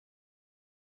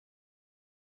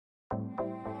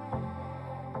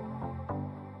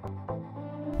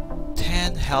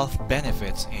10 health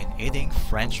benefits in eating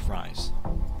French fries.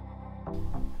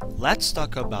 Let's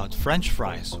talk about French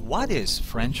fries. What is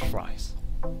French fries?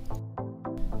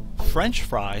 French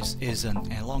fries is an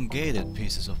elongated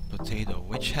pieces of potato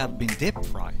which have been deep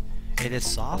fried. It is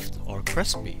soft or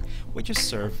crispy, which is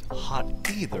served hot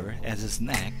either as a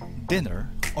snack, dinner,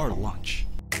 or lunch.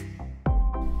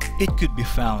 It could be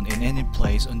found in any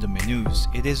place on the menus.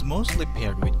 It is mostly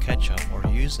paired with ketchup or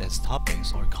used as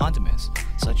toppings or condiments,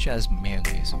 such as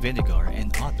mayonnaise, vinegar,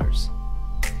 and others.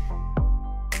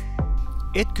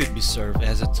 It could be served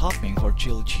as a topping for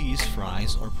chili cheese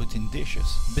fries or put in dishes.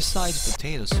 Besides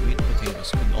potatoes, sweet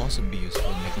potatoes could also be used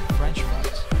for making French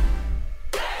fries.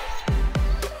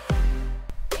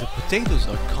 The potatoes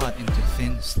are cut into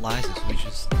thin slices which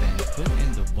is then put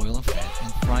in the boiling fat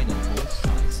and fried on both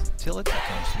sides till it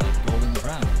becomes like golden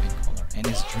brown in color and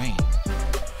is drained.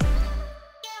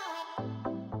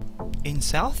 In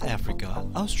South Africa,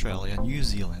 Australia, New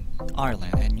Zealand,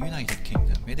 Ireland, and United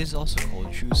Kingdom, it is also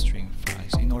called shoestring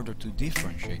fries in order to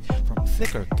differentiate from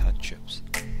thicker cut chips.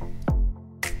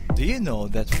 Do you know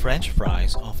that French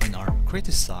fries often are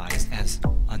criticized as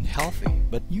unhealthy,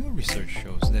 but new research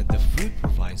shows that the food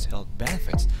provides health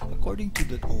benefits according to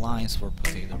the Alliance for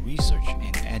Potato Research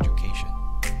and Education.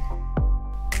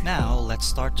 Now, let's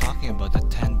start talking about the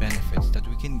 10 benefits that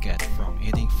we can get from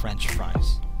eating French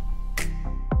fries.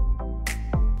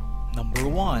 Number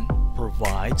 1.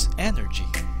 Provides energy.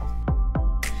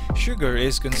 Sugar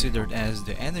is considered as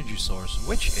the energy source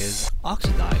which is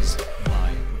oxidized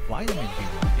by vitamin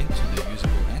B1 into the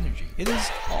usable energy. It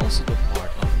is also the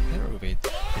part of pyruvate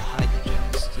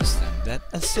dehydrogenase system that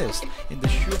assists in the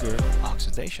sugar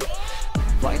oxidation.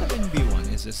 Vitamin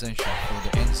B1 is essential for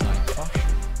the enzyme function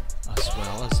as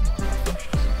well as normal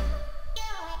functions.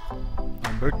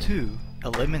 Number 2.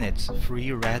 Eliminates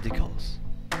free radicals.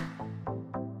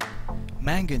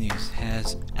 Manganese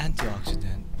has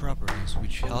antioxidant properties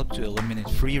which help to eliminate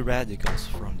free radicals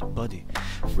from the body.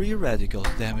 Free radicals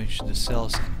damage the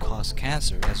cells and cause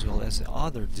cancer as well as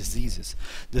other diseases.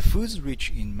 The foods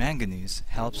rich in manganese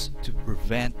helps to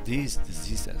prevent these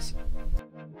diseases.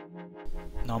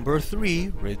 Number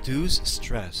 3. Reduce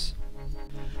stress.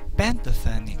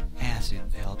 Pantothenic acid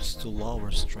helps to lower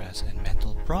stress and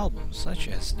mental problems such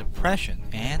as depression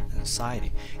and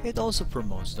anxiety. It also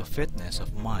promotes the fitness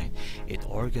of mind. It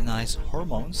organizes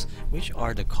hormones which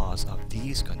are the cause of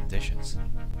these conditions.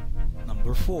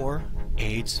 Number 4.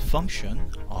 Aids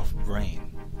function of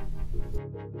brain.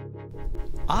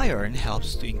 Iron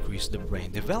helps to increase the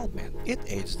brain development. It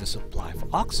aids the supply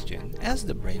of oxygen as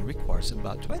the brain requires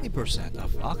about 20%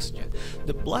 of oxygen.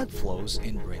 The blood flows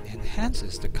in brain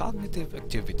enhances the cognitive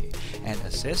activity and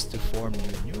assists to form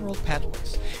new neural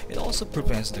pathways. It also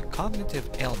prevents the cognitive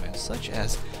ailments such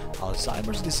as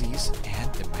Alzheimer's disease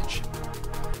and dementia.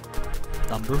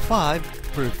 Number 5.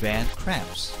 Prevent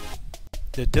cramps.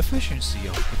 The deficiency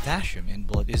of potassium in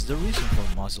blood is the reason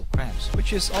for muscle cramps,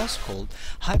 which is also called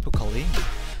hypokalemia.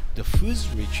 The foods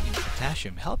rich in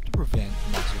potassium help to prevent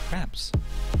muscle cramps.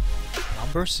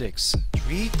 Number 6.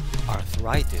 Treat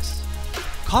arthritis.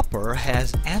 Copper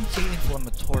has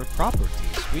anti-inflammatory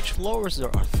properties which lowers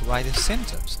the arthritis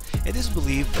symptoms. It is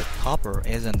believed that copper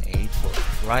is an aid for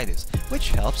arthritis,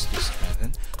 which helps to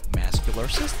strengthen the muscular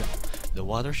system. The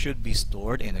water should be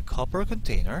stored in a copper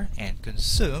container and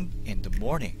consumed in the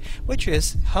morning, which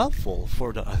is helpful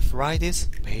for the arthritis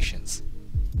patients.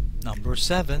 Number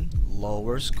 7.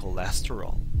 Lowers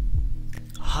cholesterol.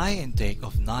 High intake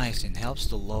of niacin helps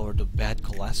to lower the bad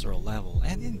cholesterol level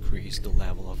and increase the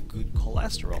level of good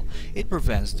cholesterol. It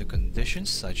prevents the conditions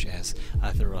such as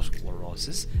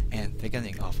atherosclerosis and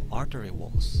thickening of artery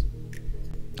walls.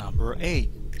 Number 8.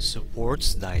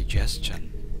 Supports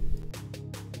digestion.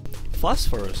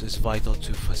 Phosphorus is vital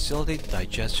to facilitate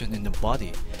digestion in the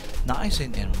body.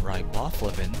 Niacin and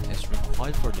riboflavin is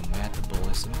required for the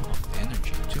metabolism of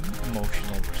energy, to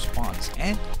emotional response,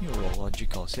 and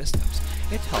neurological systems.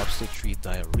 It helps to treat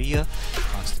diarrhea,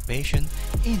 constipation,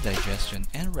 indigestion,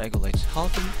 and regulates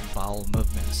healthy bowel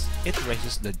movements. It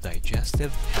raises the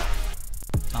digestive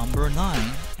health. Number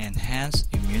 9. Enhance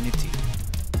immunity.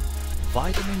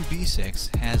 Vitamin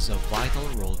B6 has a vital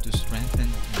role to strengthen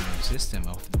the immune system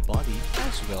of the body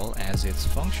as well as its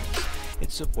functions.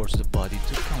 It supports the body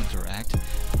to counteract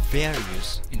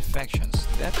various infections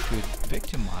that could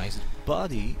victimize the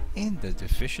body in the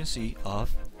deficiency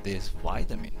of this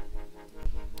vitamin.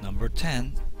 Number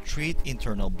 10. Treat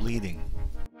internal bleeding.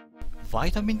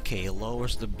 Vitamin K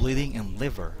lowers the bleeding in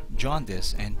liver,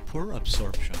 jaundice, and poor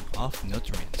absorption of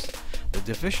nutrients. The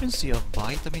deficiency of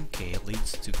vitamin K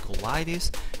leads to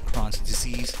colitis, Crohn's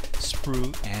disease,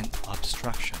 sprue, and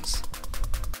obstructions.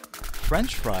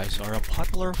 French fries are a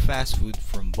popular fast food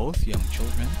from both young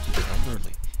children to the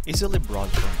elderly, easily brought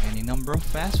from any number of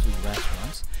fast food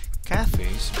restaurants,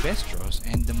 cafes, bistros,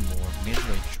 and the more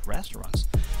mid-range restaurants.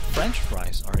 French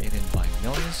fries are eaten by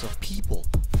millions of people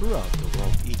throughout the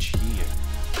world each year.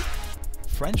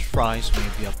 French fries may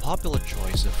be a popular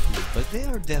choice of food, but they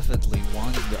are definitely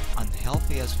one of the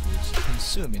unhealthiest foods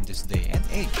consumed in this day and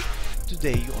age.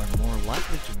 Today, you are more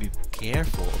likely to be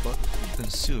careful about what you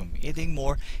consume, eating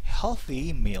more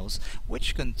healthy meals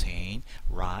which contain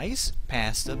rice,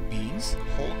 pasta, beans,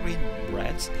 whole grain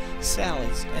breads,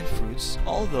 salads, and fruits,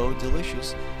 although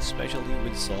delicious, especially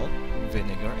with salt,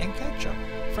 vinegar, and ketchup.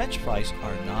 French fries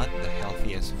are not the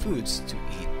healthiest foods to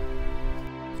eat.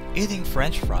 Eating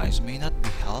French fries may not be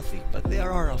healthy, but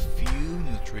there are a few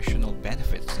nutritional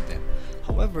benefits to them.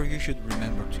 However, you should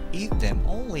remember to eat them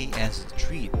only as a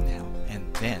treat now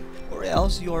and then, or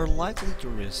else you are likely to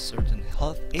risk certain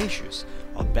health issues,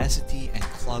 obesity, and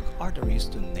clogged arteries,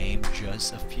 to name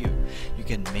just a few. You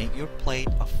can make your plate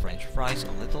of French fries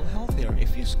a little healthier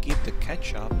if you skip the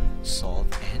ketchup, salt,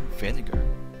 and vinegar.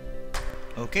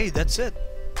 Okay, that's it.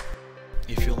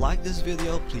 If you like this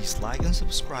video, please like and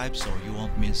subscribe so you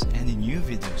won't miss any new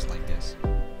videos like this.